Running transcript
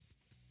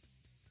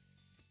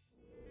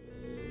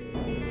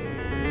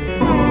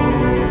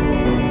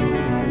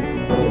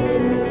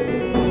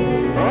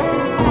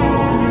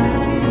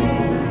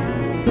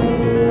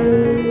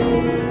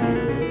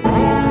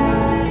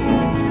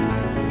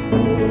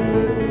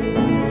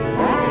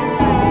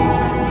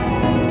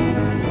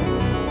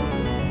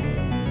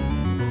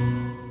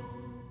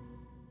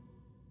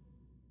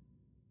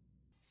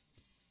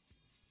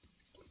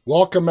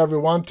Welcome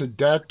everyone to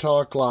Dad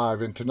Talk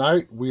Live, and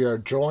tonight we are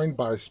joined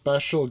by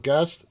special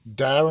guest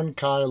Darren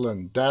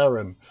Kylan.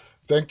 Darren,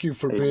 thank you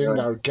for How you being doing?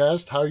 our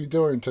guest. How are you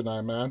doing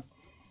tonight, man?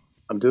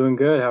 I'm doing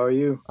good. How are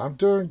you? I'm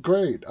doing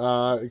great.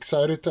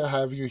 Excited to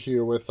have you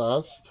here with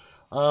us.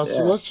 So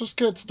Yeah, let's just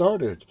get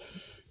started.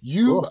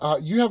 You cool.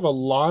 you have a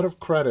lot of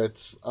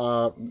credits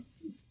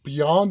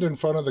beyond in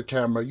front of the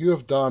camera. You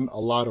have done a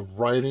lot of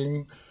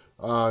writing,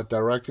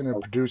 directing,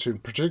 and producing,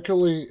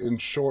 particularly in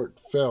short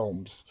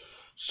films.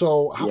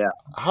 So, Yeah.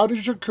 how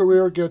did your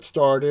career get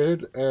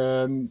started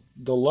and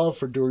the love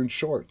for doing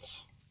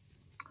shorts?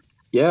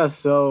 Yeah, I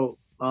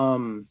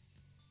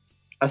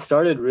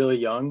started really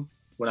young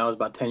when I was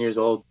about 10 years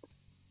old,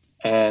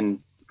 and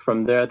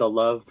from there the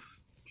love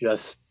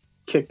just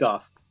kicked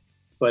off.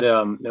 But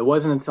it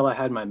wasn't until I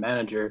had my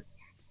manager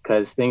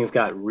because things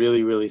got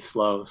really, really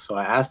slow. So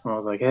I asked him, I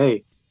was like,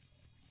 "Hey,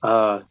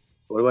 uh,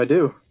 what do I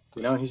do?"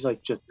 And he's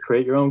like, "Just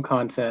create your own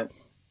content,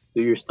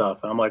 do your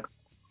stuff." And I'm like,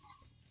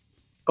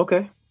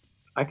 "Okay,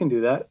 I can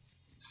do that."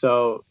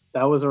 So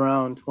that was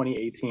around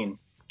 2018.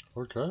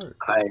 Okay.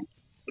 I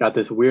got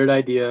this weird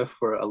idea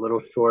for a little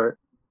short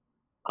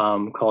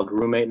called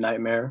Roommate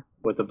Nightmare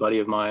with a buddy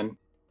of mine.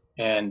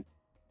 And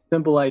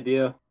simple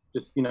idea,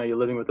 just you're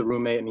living with a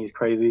roommate and he's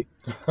crazy.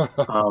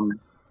 Um,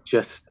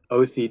 just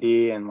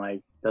OCD and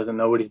like doesn't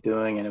know what he's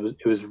doing. And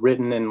it was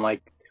written in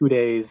like 2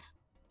 days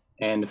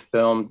and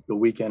filmed the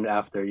weekend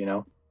after.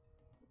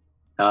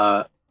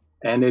 Uh,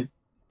 and it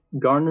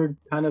garnered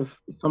kind of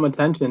some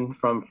attention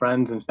from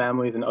friends and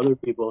families and other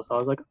people. So I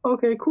was like,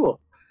 okay, cool.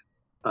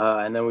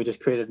 And then we just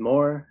created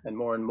more and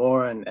more and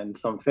more, and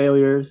some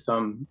failures,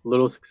 some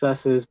little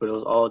successes, but it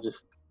was all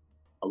just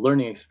a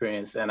learning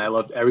experience. And I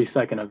loved every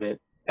second of it.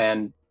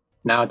 And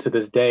now to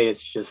this day,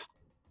 it's just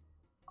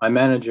my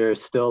manager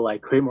is still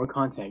like, create more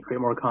content, create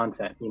more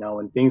content.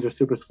 When things were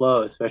super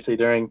slow, especially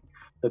during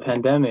the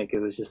pandemic, it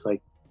was just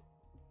like,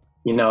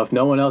 if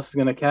no one else is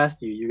going to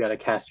cast you, you got to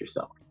cast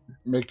yourself.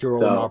 Make your own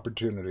So,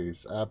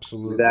 opportunities.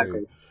 Absolutely.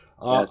 exactly.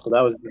 Uh, Yeah. So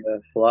that was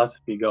the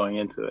philosophy going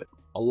into it.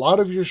 a lot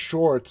of your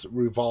shorts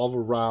revolve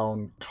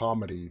around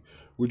comedy.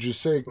 Would you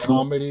say Mhm.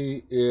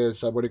 comedy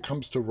is, when it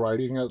comes to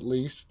writing at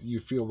least, you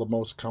feel the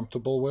most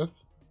comfortable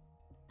with?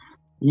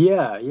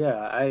 Yeah,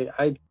 yeah.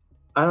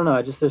 I don't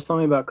know. There's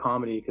something about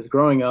comedy because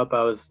growing up,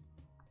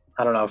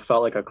 I don't know,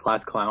 felt like a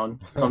class clown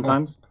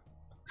sometimes.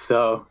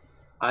 So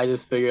I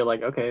just figured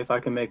like, okay, if I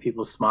can make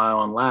people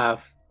smile and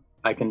laugh,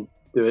 I can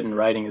do it in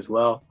writing as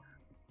well.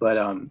 But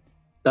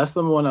that's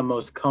the one I'm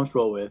most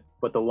comfortable with.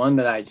 But the one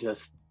that I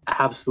just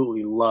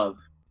absolutely love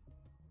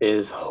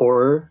is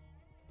horror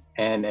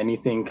and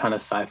anything kind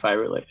of sci-fi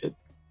related.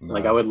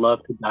 Like I would Nice.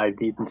 love to dive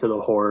deep into the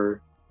horror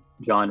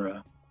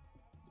genre.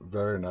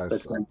 Very nice.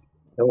 That's like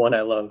the one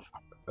I love.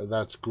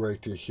 That's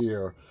great to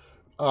hear.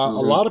 A Hmm.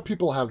 lot of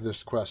people have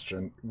this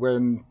question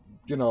when,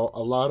 a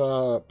lot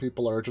of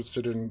people are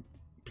interested in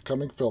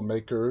becoming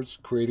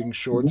filmmakers. Creating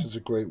shorts Hmm. is a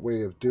great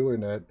way of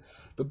doing it.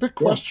 The big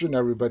Yeah. question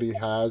everybody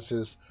has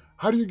is,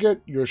 how do you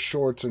get your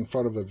shorts in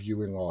front of a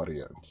viewing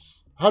audience?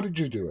 How did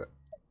you do it?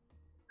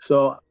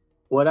 So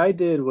what I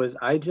did was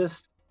I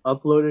just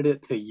uploaded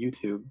it to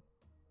YouTube,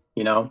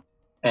 you know,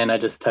 and I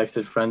just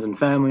texted friends and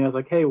family. I was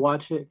like, "Hey,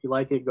 watch it. If you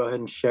like it, go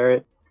ahead and share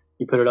it."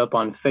 You put it up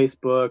on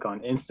Facebook, on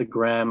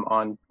Instagram,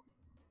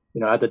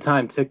 at the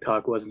time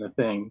TikTok wasn't a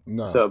thing.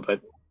 No. So, but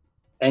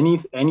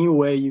any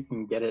way you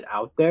can get it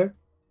out there,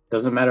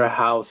 doesn't matter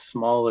how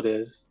small it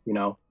is,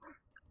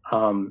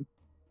 um,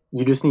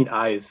 you just need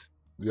eyes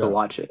to Yeah.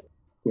 watch it,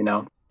 you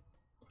know.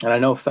 And I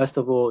know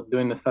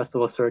doing the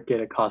festival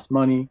circuit, it costs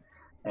money,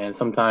 and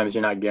sometimes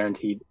you're not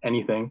guaranteed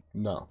anything.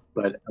 No.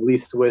 But at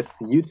least with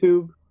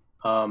YouTube,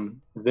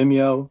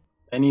 Vimeo,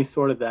 any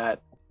sort of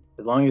that,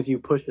 as long as you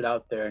push it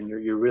out there and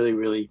you're really,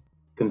 really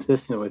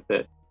consistent with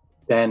it,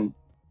 then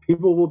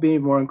people will be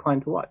more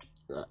inclined to watch.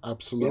 Yeah.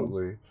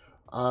 Absolutely.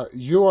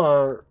 You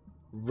are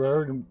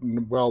very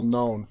well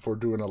known for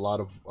doing a lot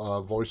of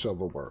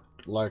voiceover work.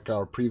 Like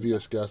our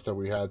previous guest that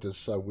we had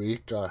this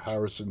week,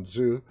 Harrison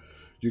Zhu.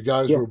 You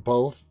guys Yeah. were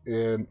both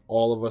in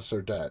All of Us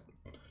Are Dead.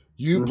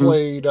 You Hmm.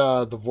 played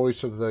the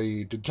voice of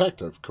the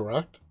detective,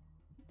 correct?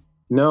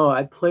 No,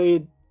 I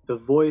played the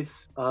voice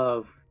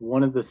of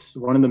one of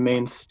the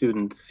main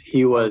students.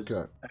 He was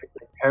Okay.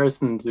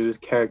 Harrison Zhu's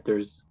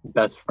character's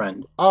best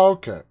friend.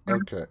 Okay.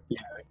 Okay. Yeah,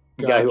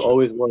 the guy who Gotcha.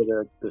 always wore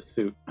the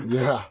suit.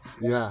 Yeah.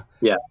 Yeah.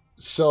 Yeah.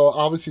 So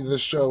obviously,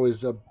 this show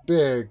is a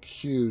big,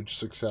 huge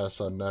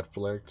success on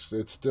Netflix.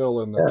 It's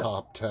still in the Yeah.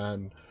 top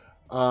 10.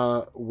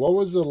 What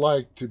was it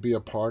like to be a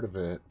part of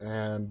it?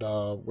 And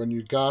when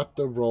you got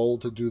the role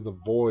to do the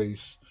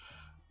voice,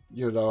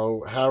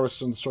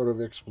 Harrison sort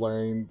of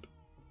explained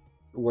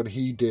what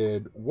he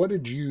did. What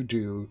did you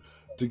do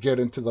to get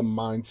into the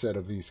mindset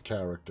of these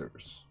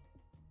characters?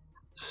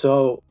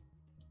 So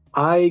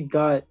I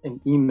got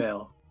an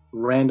email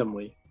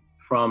randomly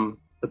from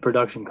the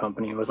production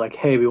company. It was like,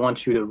 "Hey, we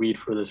want you to read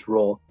for this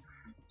role."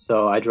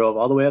 So I drove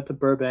all the way up to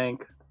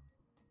Burbank,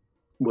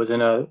 was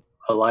in a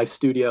live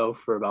studio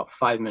for about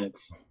 5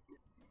 minutes,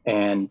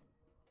 and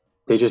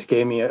they just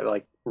gave me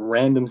like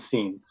random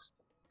scenes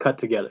cut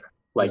together,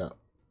 like Yeah.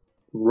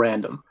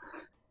 random.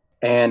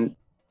 And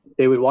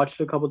they would watch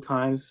it a couple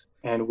times,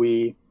 and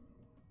we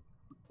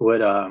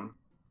would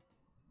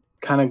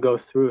kind of go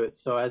through it.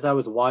 So as I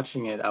was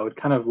watching it, I would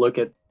kind of look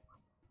at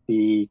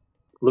the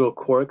little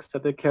quirks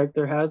that the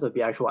character has, that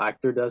the actual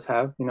actor does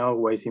have,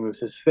 ways he moves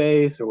his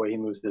face or way he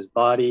moves his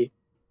body.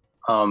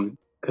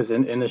 Because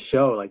in the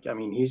show, like, I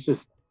mean, he's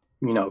just,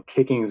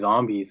 kicking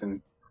zombies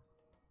and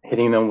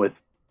hitting them with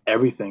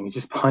everything. He's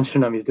just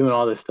punching them. He's doing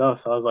all this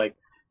stuff. So I was like,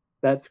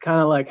 that's kind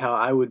of like how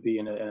I would be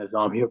in a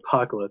zombie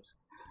apocalypse.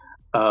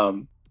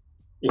 Um,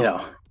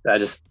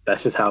 that's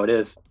just how it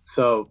is.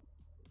 So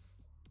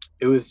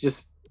it was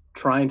just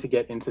trying to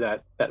get into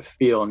that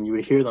feel, and you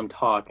would hear them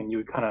talk, and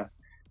you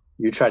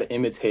try to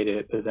imitate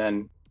it, but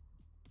then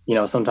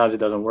sometimes it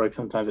doesn't work,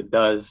 sometimes it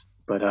does.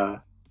 But I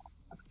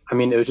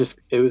mean,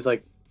 it was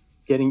like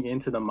getting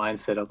into the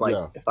mindset of like,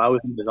 Yeah. if I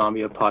was in the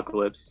zombie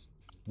apocalypse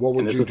What and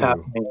would this you was do?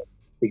 happening,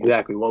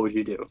 exactly what would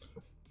you do?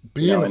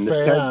 Being a And this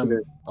fan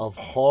character, of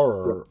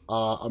horror,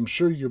 I'm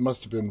sure you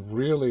must have been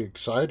really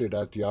excited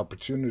at the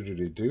opportunity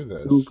to do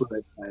this. super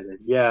excited.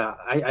 Yeah,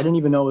 I didn't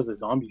even know it was a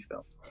zombie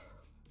film.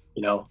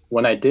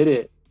 When I did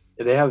it,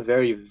 they have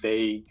very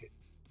vague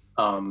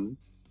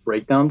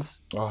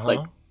breakdowns, Uh like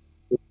huh.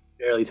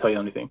 barely tell you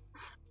anything.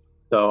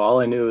 So all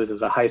I knew is it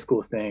was a high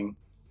school thing,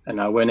 and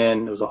I went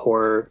in. It was a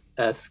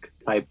horror-esque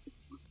type,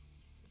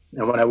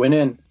 and when I went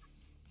in,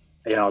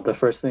 the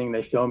first thing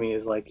they show me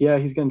is like, yeah,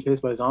 he's getting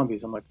chased by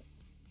zombies. I'm like,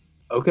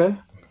 okay,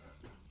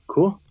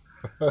 cool.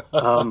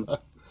 Um,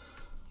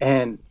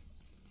 and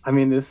I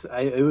mean,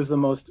 it was the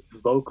most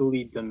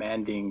vocally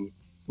demanding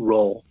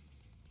role,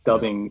 Yeah.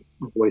 dubbing,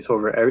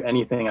 voiceover,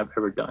 anything I've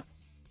ever done,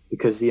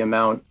 because the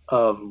amount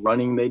of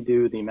running they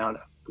do, the amount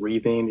of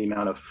breathing, the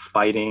amount of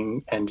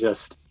fighting, and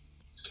just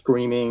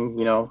screaming,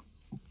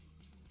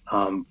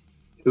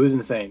 it was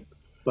insane.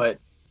 But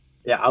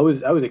yeah, I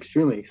was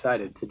extremely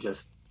excited to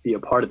just be a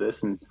part of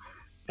this and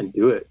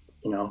do it.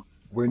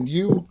 When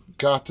you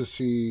got to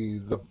see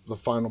the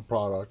final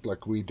product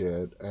like we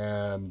did,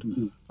 and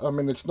Mhm. I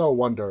mean, it's no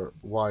wonder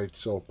why it's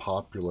so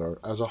popular.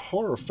 As a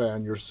horror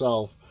fan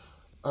yourself,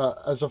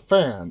 as a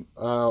fan,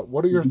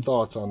 what are your Mhm.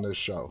 thoughts on this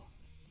show?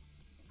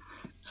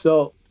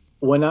 So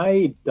when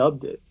I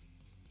dubbed it,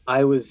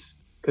 I was,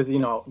 because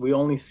we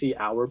only see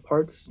our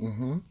parts,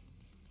 Mm-hmm.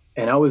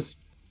 and I was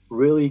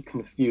really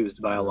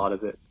confused by a Yeah. lot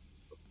of it.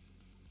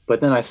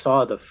 But then I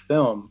saw the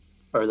film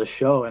or the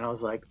show, and I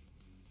was like,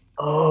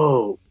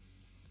 oh,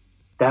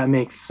 that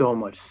makes so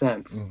much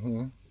sense.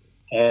 Mm-hmm.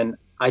 And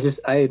I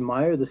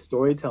admire the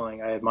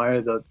storytelling. I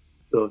admire the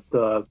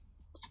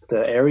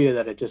area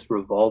that it just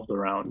revolved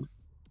around.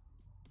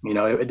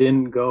 It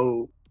didn't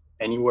go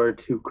anywhere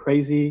too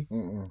crazy.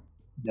 Mm-mm.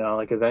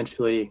 Like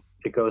eventually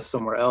it goes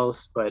somewhere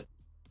else. But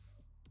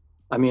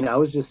I mean, I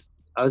was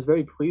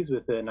very pleased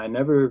with it, and I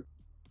never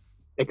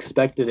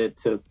expected it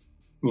to,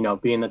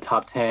 be in the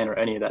top 10 or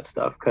any of that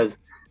stuff. Because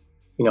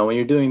when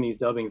you're doing these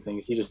dubbing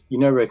things, you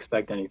never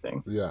expect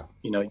anything. Yeah.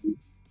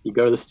 You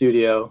go to the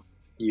studio,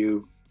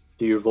 you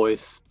do your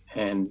voice,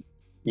 and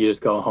you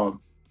just go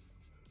home.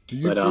 Do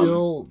you But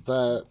feel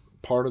that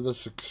part of the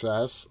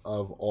success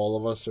of All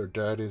of Us Are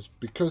Dead is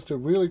because they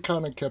really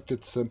kind of kept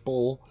it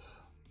simple?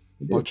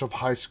 Bunch of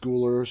high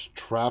schoolers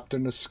trapped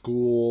in a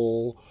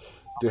school.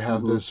 They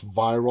have hmm this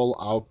viral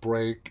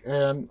outbreak,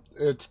 and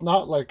it's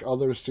not like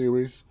other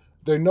series.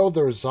 They know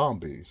they're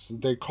zombies.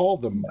 They call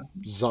them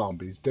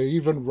zombies. They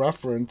even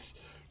reference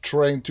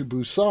Train to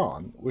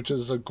Busan, which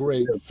is a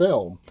great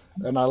film,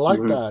 and I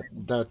like hmm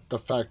that the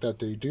fact that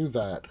they do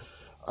that.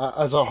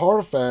 As a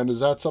horror fan, is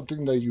that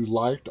something that you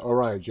liked? All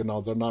right,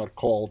 they're not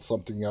called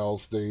something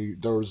else.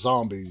 They're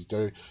zombies.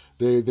 They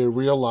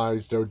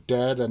realize they're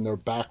dead and they're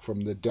back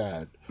from the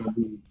dead.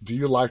 Do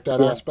you like that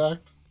Yeah,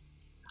 aspect?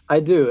 I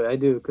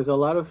do, because a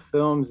lot of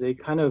films they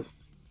kind of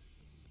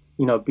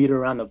beat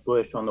around the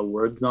bush on the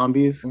word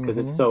zombies because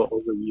it's Mm-hmm. so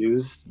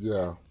overused.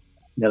 Yeah.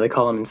 They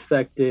call them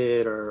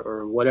infected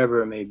or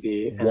whatever it may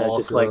be, and it's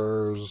just like,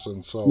 Walkers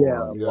and so yeah,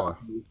 on. Yeah.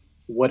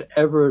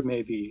 whatever it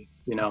may be,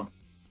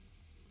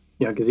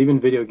 because even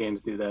video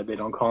games do that. They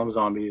don't call them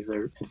zombies;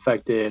 they're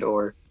infected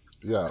or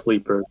Yeah.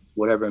 sleepers,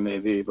 whatever it may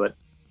be. But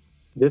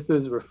this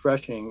was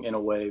refreshing in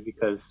a way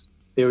because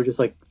they were just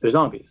like, they're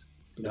zombies.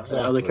 And other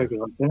Exactly. characters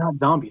are like, they're not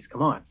zombies.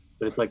 Come on,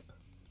 but it's like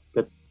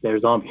that they're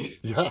zombies.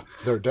 Yeah.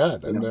 They're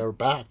dead You and know? they're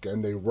back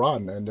and they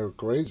run and they're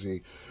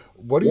crazy.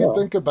 What do you Yeah.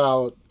 think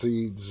about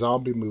the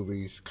zombie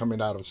movies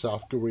coming out of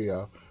South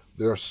Korea?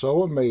 They're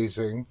so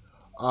amazing,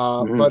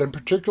 hmm but in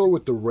particular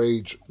with the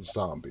rage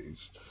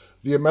zombies.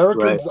 The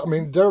Right. Americans, I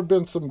mean, there have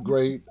been some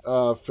great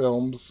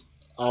films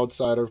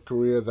outside of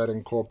Korea that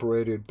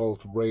incorporated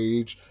both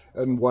rage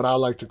and what I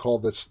like to call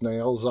the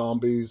snail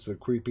zombies, the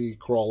creepy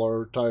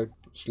crawler type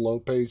slow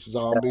paced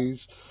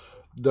zombies.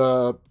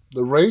 The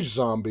rage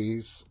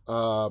zombies,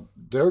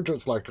 they're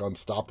just like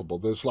unstoppable.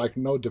 There's like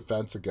no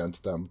defense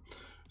against them.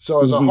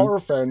 So, as a hmm horror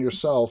fan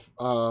yourself,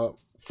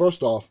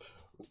 first off,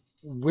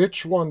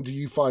 which one do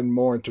you find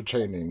more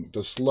entertaining,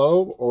 the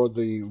slow or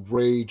the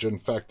rage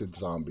infected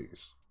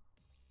zombies?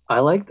 I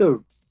like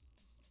the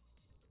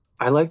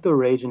I like the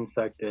Rage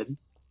Infected.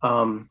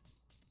 Um,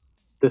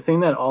 the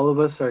thing that All of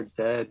Us Are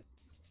Dead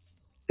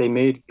they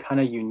made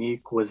kind of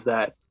unique was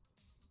that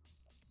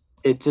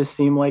it just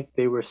seemed like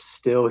they were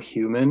still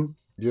human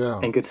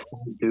Yeah, and could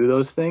still do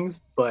those things,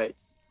 but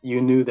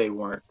you knew they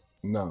weren't.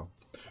 no.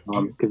 Do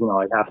you, Because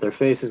like half their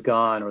face is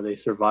gone or they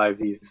survive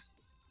these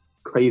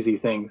crazy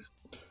things.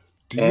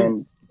 do you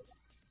And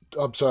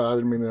I'm sorry, I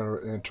didn't mean to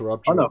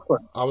interrupt oh no, you. of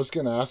course, I was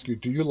going to ask you,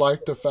 do you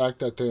like the fact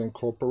that they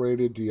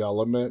incorporated the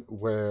element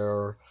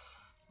where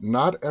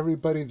not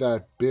everybody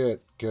that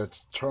bit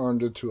gets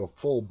turned into a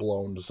full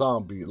blown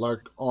zombie, like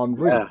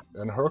Henri yeah,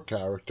 and her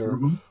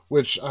character, hmm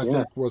which I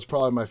yeah, think was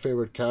probably my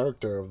favorite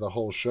character of the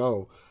whole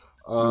show.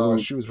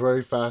 mm, She was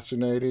very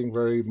fascinating,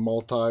 very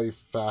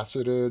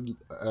multifaceted,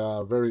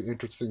 very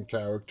interesting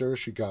character.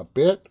 She got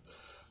bit,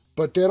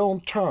 but they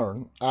don't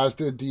turn, as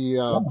did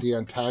yeah, the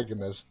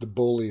antagonist, the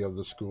bully of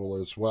the school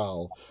as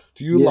well.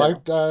 Do you yeah.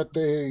 like that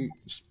they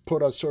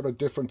put a sort of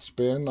different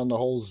spin on the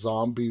whole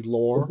zombie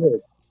I lore?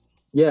 did.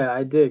 Yeah,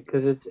 I did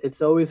because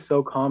it's always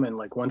so common.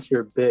 Like once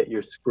you're bit,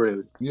 you're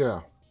screwed.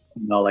 Yeah,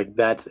 Like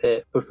that's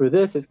it. But for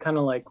this, it's kind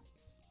of like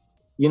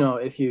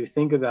if you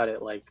think about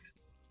it, like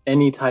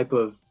any type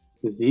of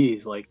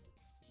disease, like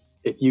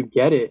if you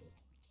get it,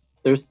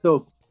 there's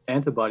still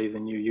antibodies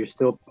in you. You're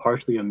still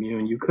partially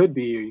immune. You could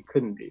be or you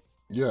couldn't be.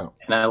 yeah.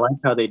 And I like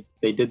how they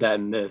did that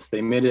in this.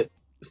 They made it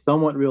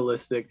somewhat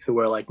realistic to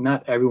where like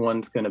not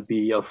everyone's gonna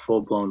be a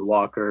full blown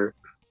walker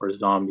or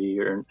zombie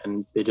or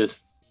and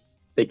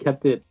they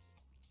kept it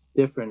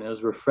different. It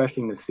was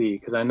refreshing to see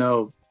because I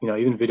know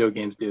even video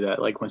games do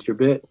that. Like once you're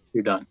bit,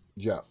 you're done.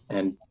 Yeah.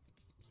 And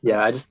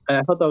yeah,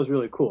 I thought that was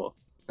really cool.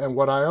 And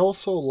what I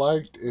also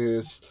liked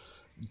is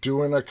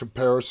doing a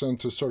comparison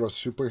to sort of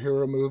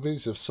superhero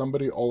movies. If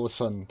somebody all of a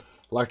sudden,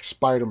 like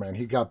Spider Man,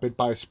 he got bit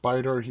by a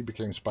spider, he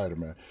became Spider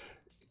Man.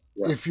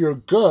 Yeah, If you're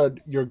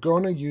good, you're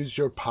going to use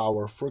your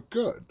power for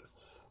good.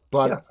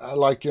 yeah, But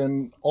like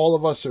in All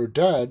of Us Are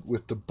Dead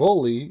with the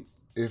bully,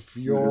 if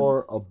hmm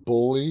you're a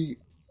bully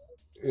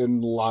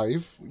in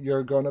life,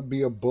 you're going to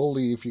be a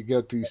bully if you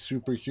get these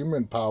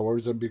superhuman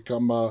powers and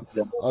become a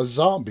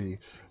zombie.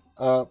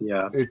 Uh,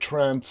 yeah, it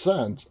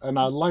transcends, and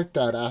I like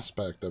that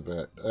aspect of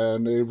it.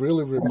 And it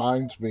really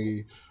reminds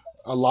me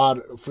a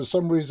lot. For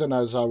some reason,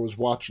 as I was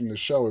watching the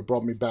show, it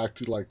brought me back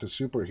to like the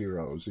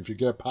superheroes. If you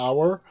get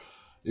power,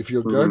 if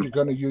you're good, hmm you're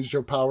going to use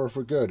your power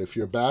for good. If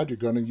you're bad, you're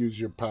going to use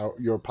your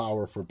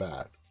power for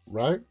bad.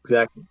 Right?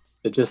 exactly.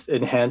 It just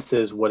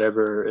enhances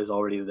whatever is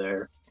already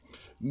there.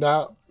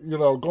 Now,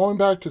 going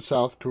back to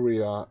South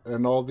Korea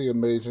and all the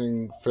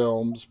amazing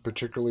films,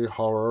 particularly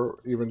horror,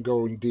 even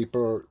going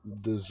deeper,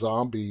 the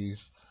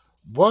zombies.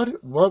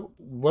 What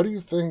do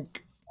you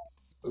think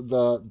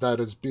that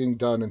is being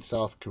done in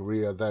South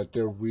Korea that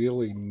they're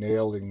really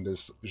nailing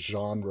this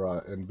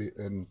genre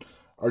and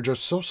are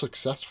just so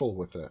successful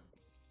with it?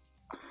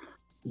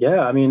 Yeah,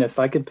 I mean, if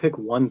I could pick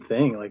one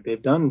thing, like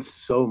they've done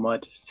so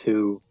much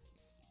to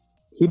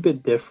keep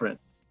it different.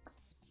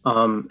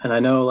 And I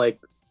know like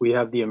we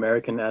have the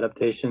American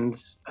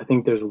adaptations. I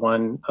think there's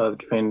one of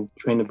Train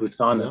to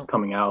Busan Yeah, that's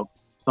coming out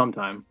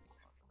sometime.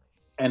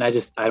 And I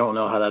don't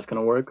know how that's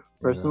gonna work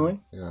yeah, personally.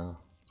 yeah.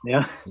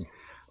 Yeah.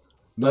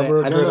 But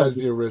Never as I don't good know. as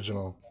the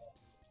original.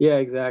 Yeah,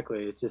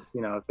 exactly. It's just,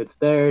 if it's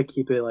there,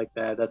 keep it like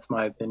that. That's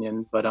my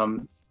opinion. But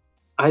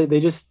I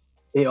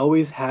they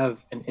always have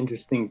an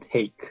interesting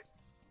take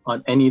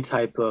on any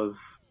type of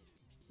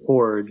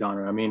horror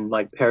genre. I mean,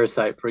 like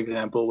Parasite, for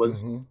example,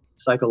 was Hmm.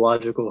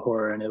 psychological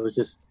horror, and it was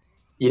just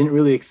you didn't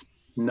really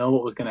know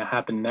what was going to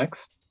happen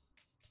next,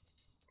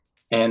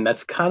 and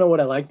that's kind of what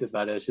I liked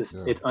about it. It's just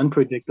Yeah. it's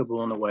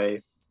unpredictable in a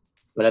way,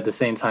 but at the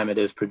same time, it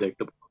is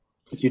predictable.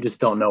 But you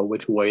just don't know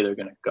which way they're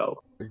going to go.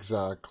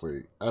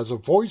 Exactly. As a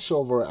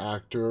voiceover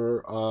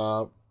actor,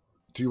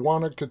 do you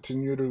want to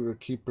continue to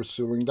keep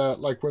pursuing that?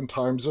 Like when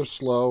times are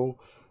slow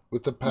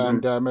with the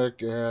hmm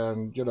pandemic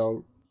and,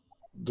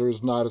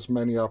 there's not as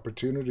many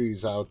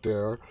opportunities out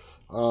there.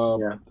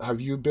 Yeah, Have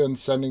you been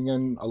sending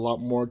in a lot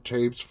more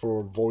tapes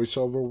for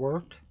voiceover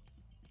work?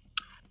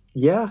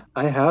 yeah,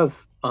 I have.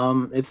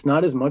 It's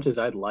not as much as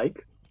I'd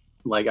like.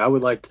 Like I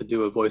would like to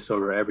do a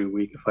voiceover every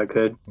week if I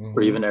could,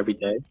 or Mm-hmm. even every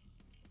day.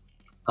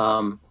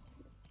 Um,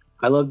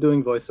 I love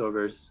doing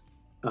voiceovers.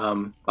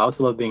 I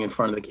also love being in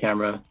front of the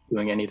camera,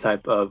 doing any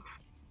type of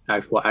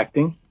actual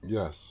acting.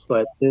 Yes.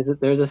 But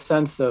there's a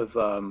sense of,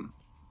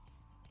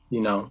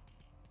 you know,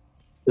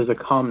 there's a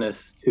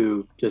calmness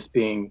to just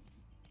being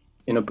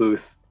in a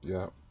booth,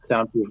 Yeah.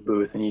 soundproof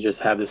booth, and you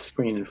just have this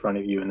screen in front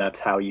of you, and that's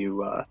how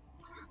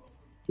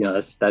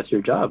that's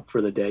your job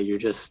for the day. You're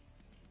just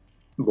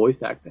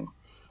voice acting.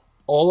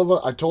 All of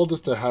us, I told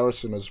this to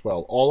Harrison as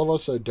well. All of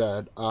Us Are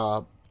Dead.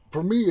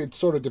 For me, it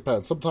sort of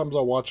depends. Sometimes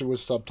I watch it with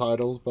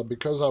subtitles, but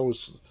because I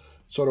was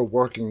sort of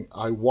working,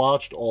 I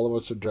watched All of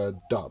Us Are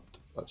Dead dubbed.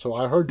 So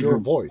I heard your Mhm.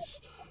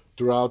 voice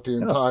throughout the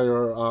Yeah,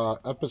 entire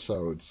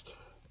episodes.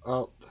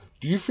 Uh,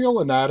 do you feel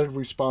an added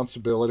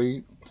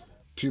responsibility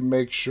to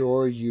make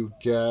sure you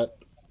get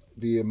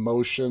the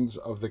emotions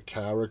of the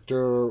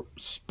character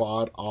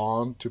spot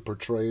on to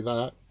portray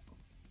that?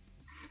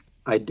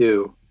 I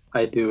do.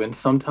 I do, and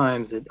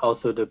sometimes it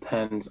also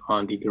depends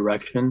on the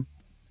direction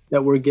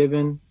that we're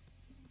given.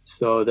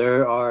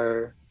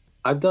 So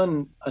I've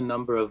done a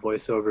number of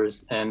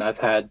voiceovers, and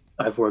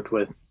I've worked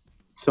with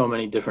so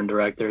many different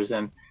directors,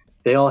 and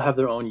they all have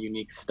their own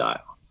unique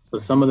style. So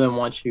some Hmm. of them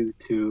want you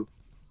to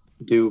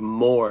do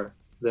more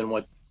than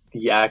what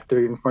the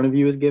actor in front of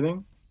you is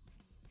giving,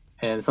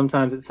 and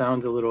sometimes it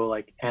sounds a little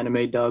like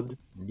anime dubbed,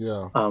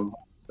 Yeah, um,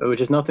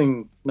 which is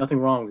nothing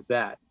wrong with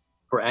that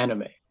for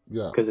anime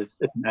yeah, because it's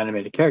an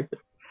animated character.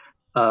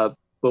 Uh,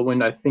 but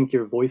when I think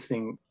you're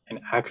voicing an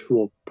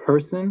actual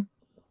person,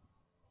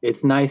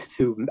 it's nice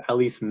to at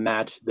least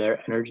match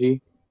their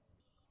energy.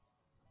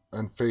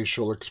 and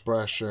facial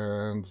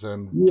expressions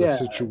and the Yeah,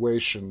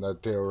 situation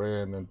that they're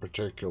in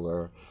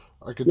particular.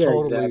 I could yeah,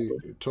 totally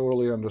exactly.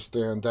 totally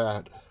understand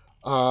that.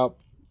 Uh,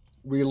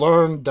 we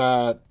learned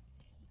that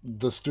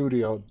the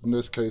studio, in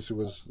this case it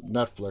was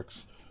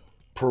Netflix,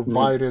 Hmm.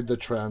 provided the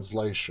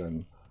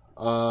translation.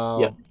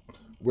 Yeah, Uh,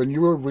 when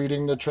you were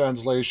reading the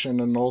translation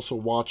and also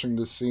watching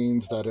the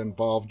scenes that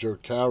involved your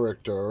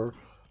character,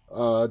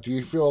 do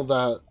you feel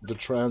that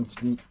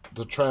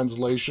the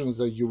translations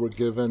that you were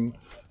given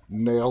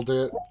nailed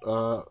it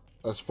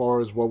as far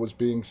as what was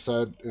being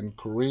said in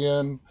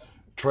Korean hmm,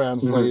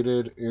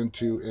 translated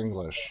into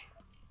English?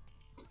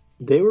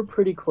 they were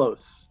pretty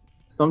close.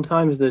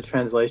 Sometimes the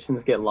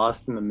translations get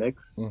lost in the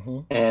mix, Mm-hmm.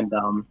 and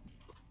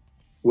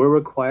we're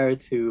required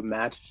to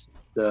match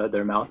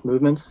their mouth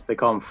movements. They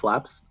call them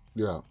flaps.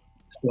 Yeah.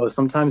 So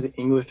sometimes the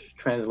English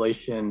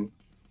translation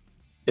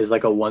is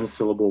like a one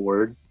syllable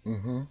word,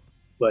 Mm-hmm.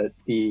 but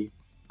the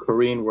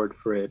Korean word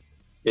for it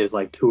is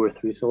like two or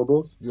three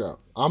syllables. Yeah.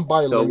 I'm So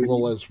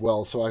bilingual as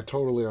well, so I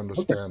totally okay.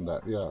 understand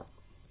that. Yeah.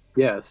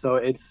 Yeah, so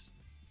it's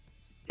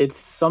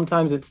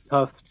sometimes it's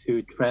tough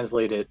to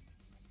translate it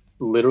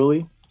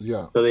literally.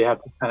 Yeah. So they have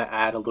to kind of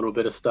add a little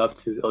bit of stuff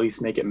to at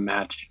least make it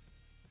match.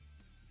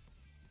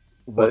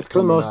 What's But for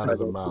the coming most out of part,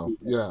 the mouth.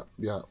 Yeah.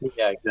 Yeah.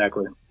 yeah,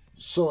 exactly.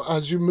 So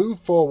as you move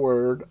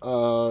forward,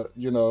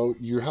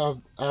 you have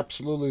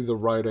absolutely the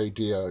right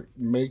idea.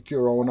 Make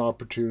your own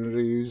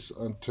opportunities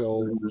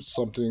until Mhm.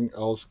 something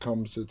else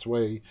comes its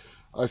way.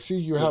 I see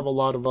you Yeah, have a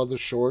lot of other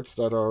shorts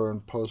that are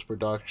in post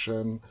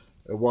production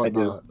and I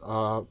do.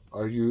 whatnot.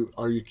 Are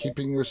you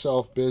keeping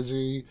yourself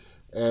busy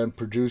and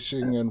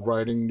producing and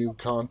writing new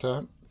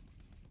content?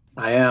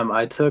 I am.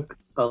 I took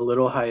a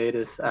little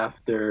hiatus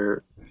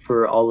after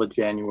for all of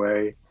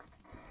January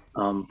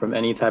from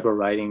any type of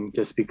writing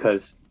just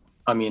because,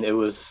 I mean, it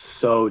was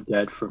so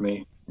dead for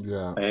me.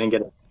 Yeah. I didn't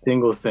get a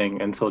single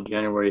thing until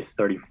January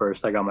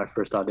 31st. I got my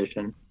first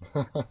audition.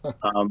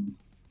 Um,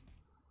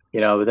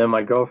 but then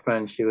my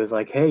girlfriend, she was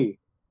like, "Hey,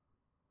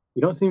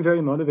 you don't seem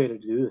very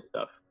motivated to do this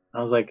stuff."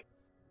 I was like,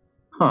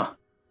 "Huh,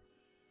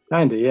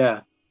 kinda,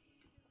 yeah."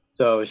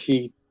 So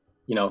she,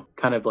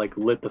 kind of like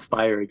lit the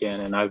fire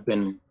again, and I've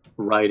been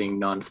writing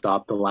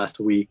nonstop the last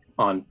week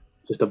on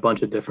just a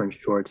bunch of different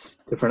shorts,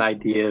 different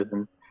ideas,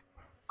 and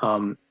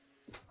um,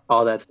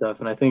 all that stuff.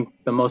 And I think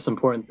the most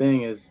important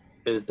thing is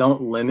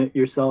don't limit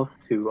yourself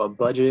to a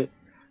budget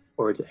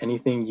or to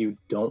anything you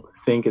don't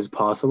think is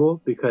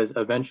possible because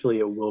eventually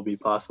it will be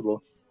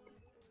possible.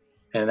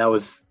 And that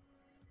was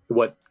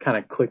what kind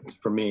of clicked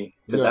for me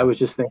because I Yeah. was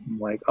just thinking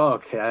like, oh,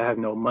 okay, I have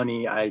no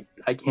money. I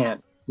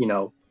can't,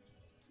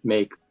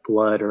 make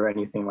blood or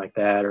anything like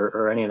that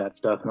or any of that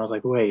stuff. And I was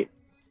like, wait,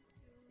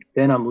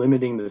 then I'm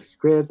limiting the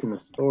script and the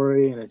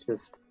story and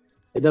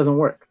it doesn't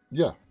work.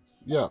 Yeah.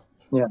 Yeah.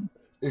 Yeah.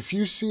 If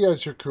you see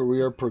as your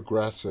career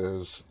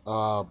progresses,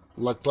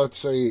 like let's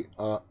say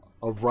a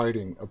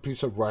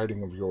piece of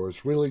writing of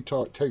yours really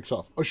takes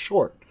off, a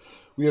short.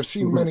 We have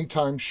seen Hmm. many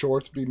times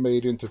shorts be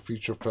made into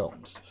feature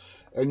films,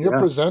 and you're Yeah.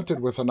 presented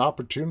with an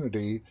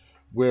opportunity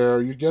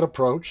where you get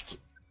approached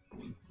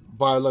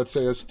by, let's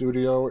say, a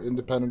studio,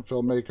 independent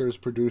filmmakers,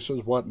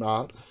 producers,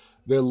 whatnot.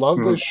 They love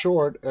Hmm. this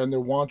short and they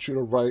want you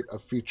to write a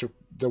feature.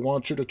 They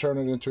want you to turn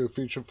it into a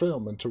feature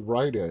film and to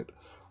write it.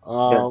 Yeah.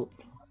 Uh,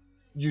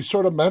 you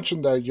sort of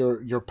mentioned that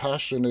your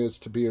passion is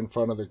to be in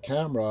front of the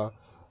camera,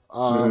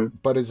 Hmm.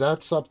 but is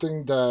that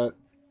something that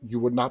you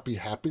would not be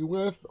happy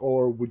with,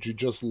 or would you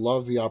just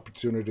love the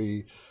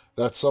opportunity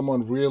that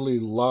someone really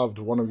loved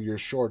one of your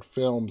short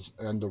films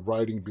and the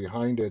writing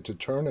behind it to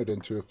turn it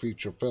into a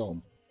feature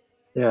film?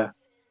 Yeah.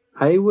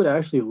 I would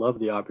actually love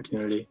the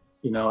opportunity,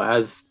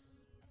 as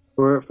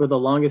for the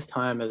longest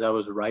time as I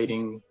was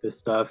writing this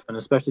stuff, and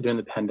especially during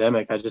the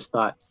pandemic, I just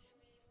thought,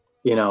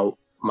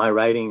 my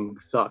writing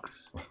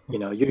sucks.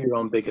 You're your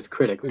own biggest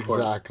critic, of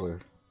course. Exactly.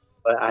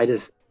 But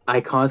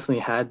I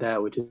constantly had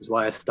that, which is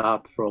why I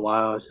stopped for a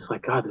while. I was just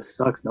like, God, this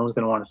sucks. No one's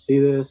gonna want to see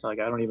this. Like,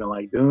 I don't even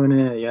like doing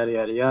it. Yada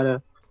yada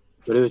yada.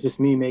 But it was just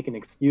me making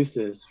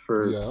excuses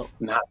for Yeah.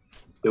 not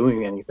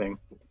doing anything.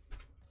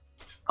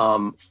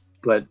 Um,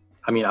 but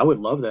I mean, I would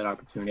love that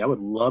opportunity. I would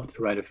love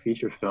to write a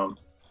feature film.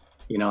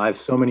 I have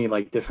so many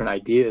like different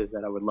ideas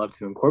that I would love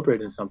to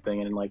incorporate in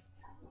something, and like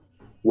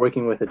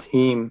working with a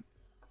team,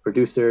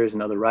 producers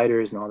and other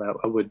writers and all that,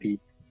 would be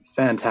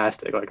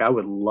fantastic. Like, I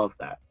would love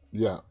that.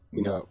 Yeah.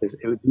 Yeah. 'Cause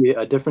it would be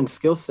a different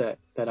skill set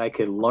that I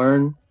could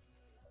learn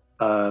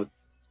uh,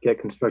 get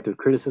constructive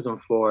criticism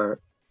for,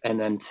 and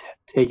then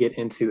take it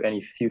into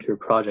any future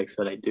projects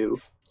that I do.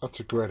 That's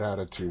a great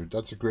attitude.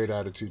 That's a great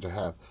attitude to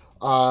have.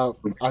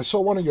 I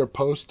saw one of your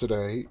posts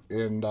today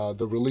in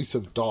the release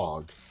of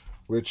Dog,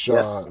 which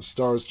Yes.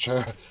 stars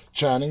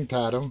Channing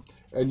Tatum,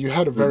 and you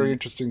had a very Mhm.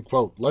 interesting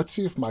quote. Let's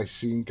see if my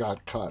scene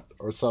got cut,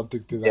 or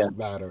something to Yeah. that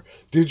matter.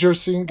 Did your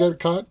scene get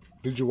cut?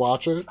 Did you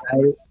watch it?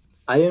 I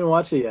I didn't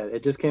watch it yet.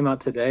 It just came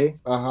out today,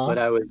 Uh huh.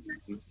 but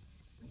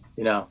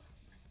you know,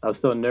 I was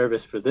so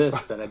nervous for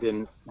this that I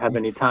didn't have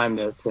any time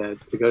to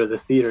go to the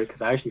theater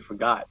because I actually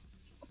forgot.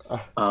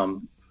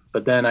 Um,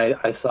 but then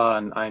I saw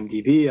on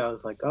IMDb, I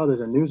was like, oh,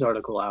 there's a news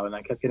article out, and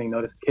I kept getting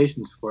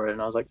notifications for it,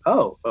 and I was like,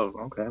 oh,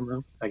 okay,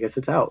 well, I guess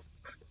it's out.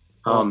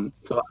 Well,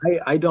 So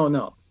I don't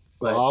know,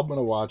 well, but I'm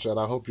gonna watch it.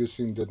 I hope your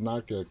scene did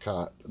not get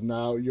cut.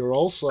 Now you're I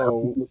also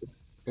hope,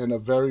 in a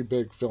very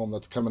big film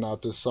that's coming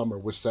out this summer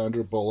with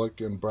Sandra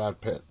Bullock and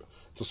Brad Pitt.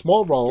 It's a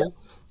small yeah. role,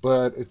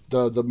 but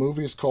the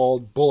movie is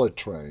called Bullet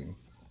Train.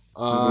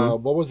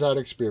 Hmm. What was that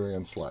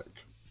experience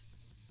like?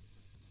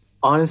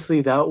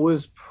 Honestly, that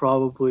was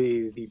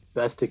probably the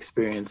best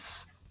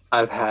experience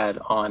I've had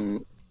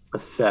on a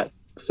set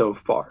so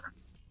far.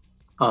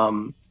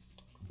 Um,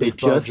 it Big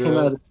just came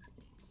budget? out.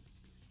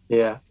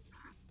 Yeah,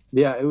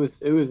 yeah, it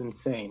was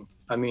insane.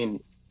 I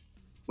mean,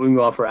 we can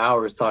go on for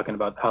hours talking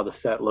about how the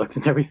set looked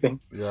and everything.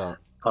 Yeah.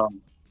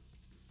 Um,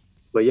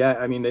 but yeah,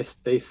 I mean,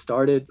 they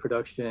started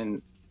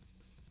production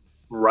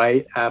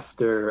right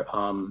after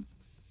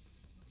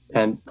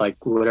and like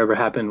whatever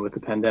happened with the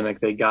pandemic.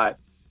 They got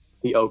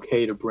the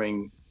okay to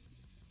bring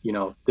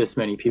this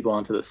many people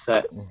onto the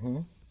set. Mm-hmm.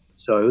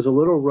 So it was a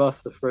little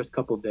rough the first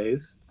couple of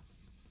days.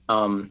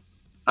 Um,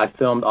 I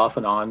filmed off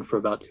and on for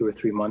about 2 or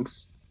 3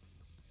 months,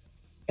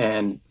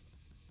 and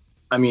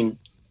I mean,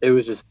 it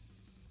was just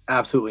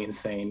absolutely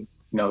insane.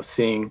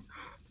 Seeing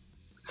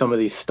some of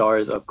these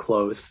stars up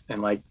close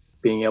and like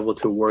being able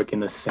to work in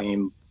the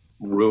same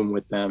room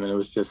with them, and it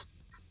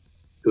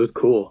was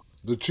cool.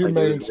 The two Like it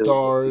was main really, really cool.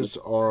 stars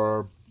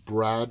are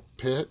Brad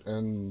Pitt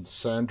and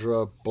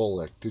Sandra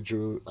Bullock. Did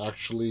you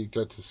actually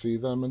get to see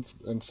them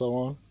and so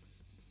on?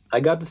 I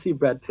got to see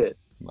Brad Pitt.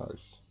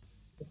 Nice.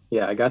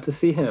 Yeah, I got to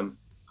see him.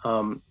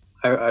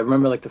 I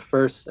remember like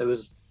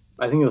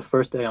I think the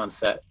first day on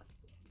set.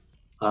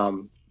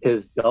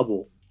 His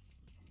double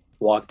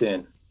walked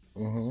in,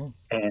 Mm-hmm.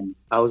 and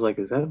I was like,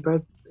 "Is that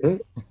Brad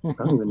Pitt? I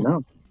don't even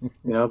know."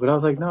 But I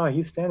was like, "No,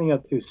 he's standing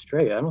up too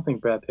straight. I don't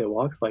think Brad Pitt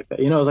walks like that."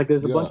 It was like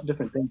there's a bunch Yeah. of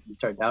different things. You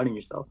start doubting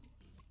yourself,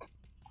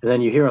 and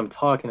then you hear him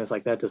talk, and it's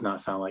like that does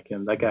not sound like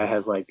him. That guy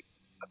has like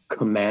a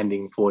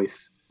commanding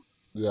voice.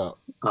 Yeah.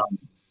 Um,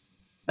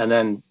 and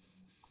then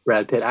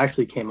Brad Pitt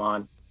actually came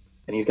on,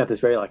 and he's got this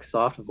very like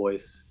soft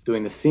voice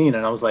doing the scene,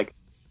 and I was like,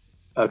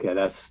 "Okay,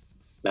 that's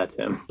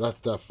him."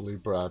 That's definitely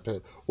Brad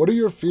Pitt. What are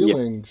your Yeah.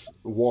 feelings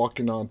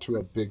walking onto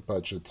a big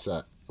budget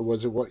set?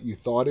 Was it what you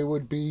thought it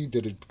would be?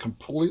 Did it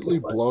completely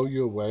blow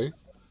you away?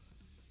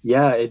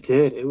 Yeah, it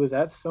did. It was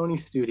at Sony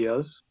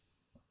Studios,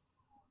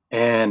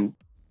 and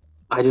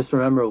I just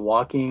remember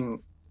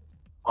walking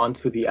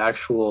onto the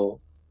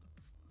actual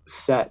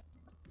set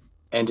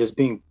and just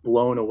being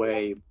blown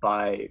away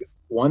by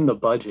one, the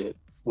budget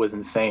was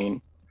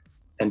insane,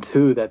 and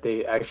two, that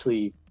they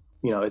actually,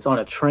 it's on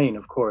a train,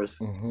 of course,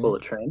 Mm-hmm.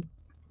 bullet train.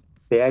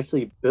 They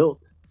actually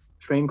built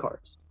train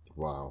cars.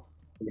 Wow.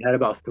 We had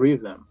about three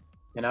of them,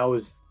 and I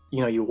was,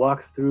 you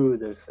walk through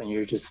this and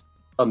you're just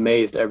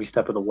amazed every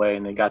step of the way,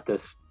 and they got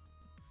this,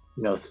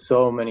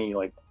 so many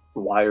like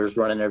wires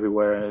running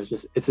everywhere, and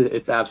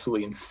it's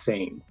absolutely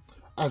insane.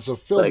 As a Like,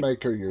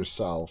 filmmaker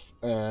yourself,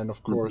 and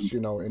of course,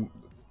 mhm, in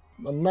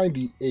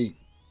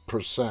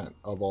 98%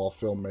 of all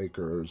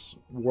filmmakers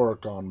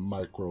work on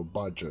micro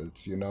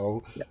budgets,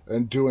 yeah,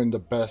 and doing the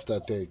best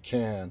that they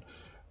can.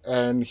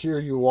 And here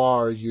you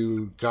are,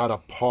 you got a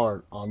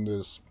part on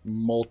this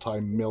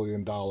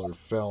multi-million dollar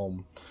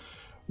film.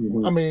 I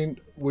mhm, mean,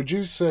 would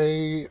you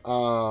say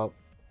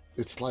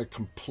it's like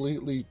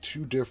completely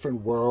two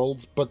different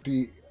worlds, but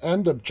the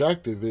end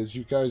objective is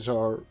you guys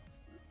are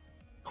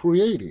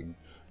creating.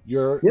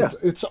 yeah,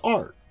 It's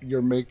art.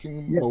 You're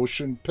making yeah.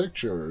 motion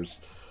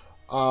pictures.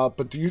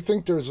 But do you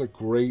think there's a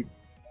great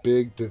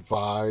big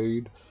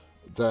divide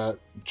that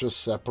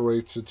just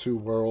separates the two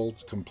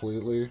worlds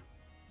completely?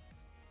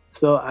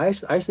 So I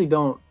actually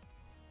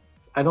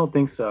I don't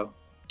think so,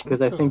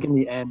 because I Okay. think in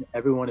the end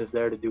everyone is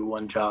there to do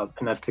one job,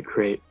 and that's to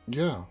create.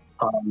 Yeah.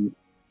 Um,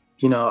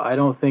 I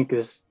don't think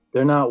this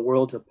they're not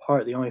worlds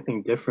apart. The only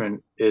thing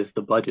different is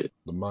the budget.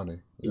 The money.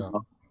 you Yeah.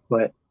 know.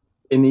 But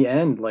in the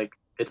end, like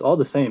it's all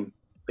the same.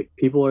 Like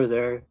people are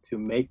there to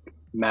make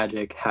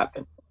magic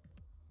happen.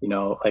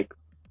 Like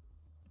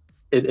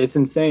it's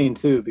insane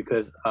too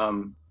because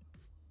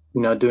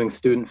doing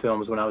student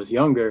films when I was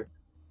younger,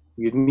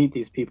 you'd meet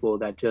these people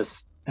that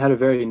just had a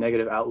very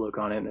negative outlook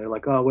on it, and they're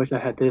like, "Oh, I wish I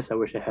had this. I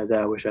wish I had that.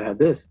 I wish I had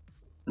this."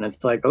 And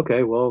it's like,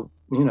 okay, well,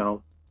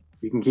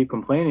 you can keep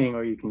complaining,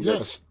 or you can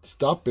just Yes.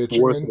 Stop bitching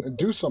work and, with and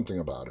do something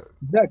about it.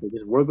 exactly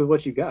just work with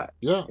what you got.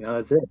 Yeah.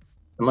 That's it.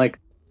 And like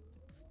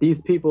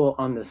these people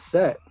on the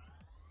set,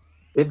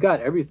 they've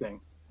got everything.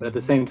 but at the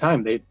Hmm. same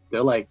time,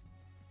 they're like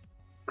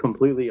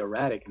completely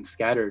erratic and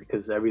scattered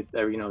because every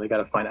they got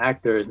to find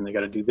actors and they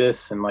got to do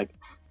this and like,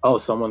 oh,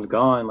 someone's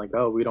gone, like,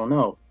 oh, we don't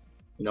know,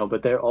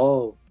 but they're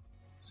all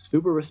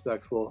super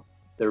respectful.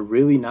 They're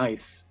really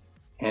nice,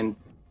 and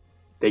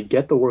they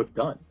get the work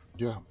done,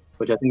 Yeah.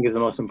 which I think is the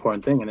most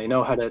important thing. And they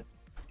know how to,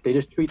 they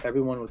just treat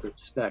everyone with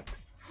respect.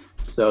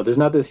 So there's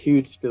not this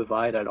huge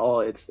divide at all.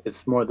 It's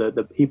more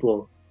the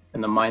people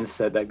and the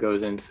mindset that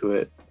goes into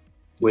it, Yeah.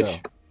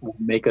 which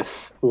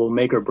will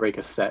make or break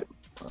a set.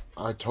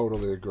 I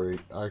totally agree.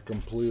 I Yeah.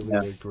 completely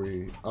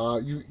agree.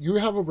 You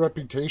have a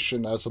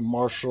reputation as a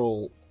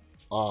martial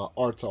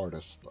arts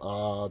artist.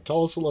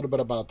 Tell us a little bit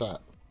about that.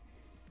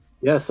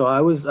 Yeah, so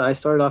I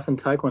started off in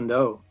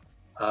Taekwondo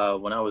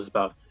when I was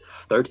about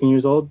 13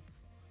 years old,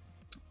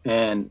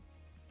 and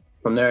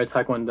from there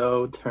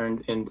Taekwondo turned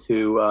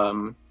into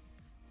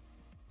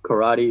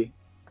karate,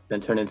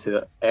 then turned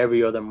into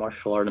every other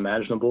martial art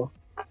imaginable,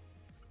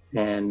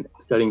 and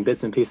studying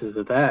bits and pieces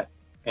of that.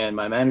 And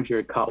my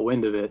manager caught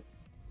wind of it.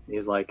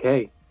 He's like,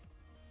 "Hey, do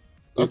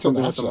That's an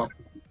something with the asset. martial."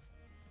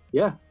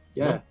 Yeah,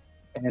 Yeah. yeah.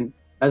 And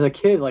as a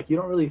kid, like you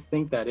don't really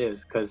think that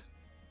is because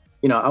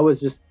I was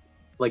just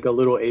like a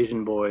little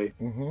Asian boy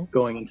Mm-hmm.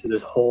 going into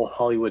this whole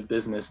Hollywood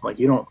business. Like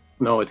you don't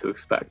know what to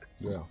expect.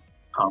 Yeah.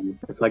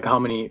 It's like how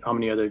many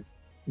other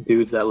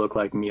dudes that look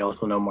like me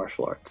also know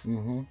martial arts?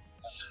 Mm-hmm.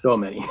 So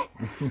many.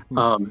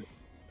 um,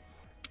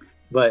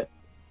 but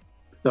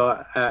so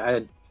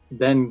I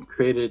then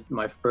created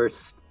my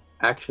first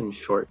action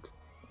short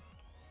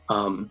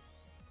um,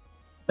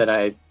 that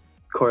I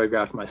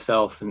choreographed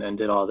myself and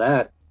did all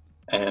that,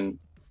 and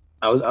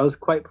I was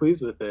quite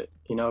pleased with it,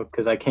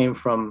 because I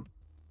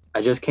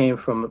just came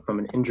from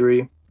an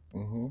injury,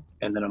 Mm-hmm.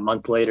 and then a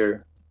month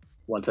later,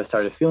 once I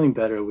started feeling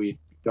better, we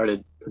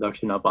started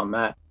production up on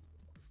that.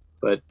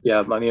 But yeah,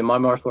 I mean, my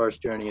martial arts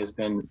journey has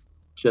been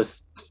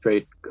just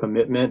straight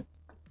commitment,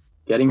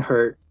 getting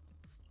hurt,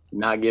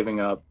 not giving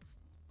up,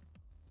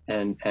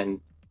 and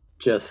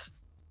just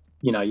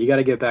you got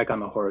to get back on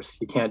the horse.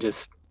 You can't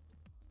just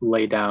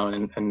lay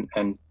down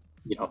and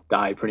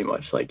die pretty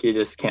much. Like you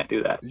just can't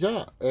do that.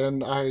 Yeah,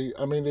 and I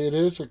mean, it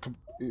is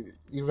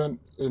even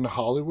in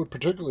Hollywood,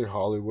 particularly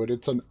Hollywood,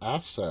 it's an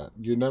asset.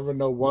 You never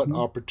know what Hmm.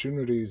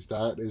 opportunities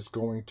that is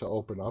going to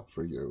open up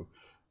for you,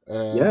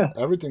 and Yeah,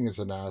 everything is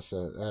an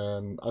asset.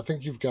 And I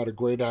think you've got a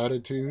great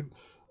attitude,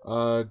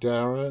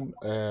 Darren,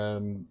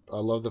 and I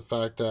love the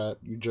fact that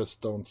you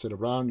just don't sit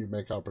around. You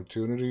make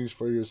opportunities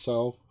for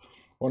yourself.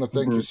 I want to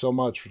thank you of so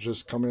much for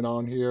just coming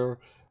on here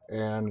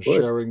and course.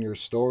 sharing your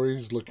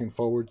stories. Looking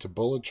forward to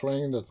Bullet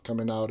Train that's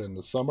coming out in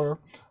the summer.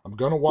 I'm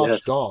gonna watch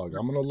Yes. Dog.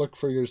 I'm gonna look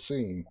for your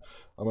scene.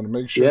 I'm gonna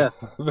make sure Yeah.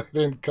 they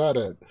didn't cut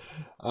it.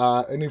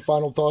 Any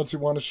final thoughts you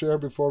want to share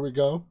before we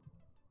go?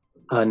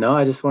 No,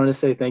 I just wanted to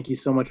say thank you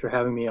so much for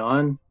having me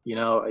on.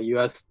 You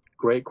asked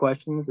great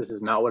questions. This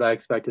is not what I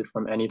expected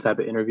from any type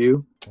of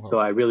interview. So Oh,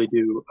 I really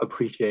do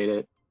appreciate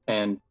it.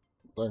 And,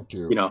 thank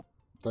you you, know,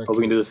 thank hope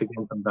we can do you. this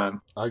again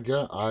sometime.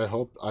 I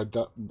hope.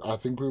 I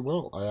think we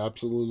will. I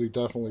absolutely,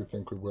 definitely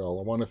think we will.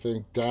 I want to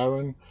thank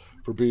Darren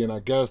for being our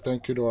guest.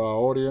 Thank you to our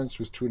audience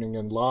who's tuning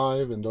in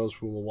live and those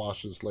who will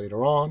watch this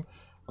later on.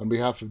 On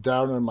behalf of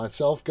Darren and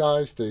myself,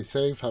 guys, stay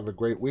safe, have a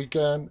great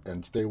weekend,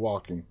 and stay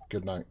walking.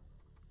 Good night.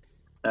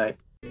 All right.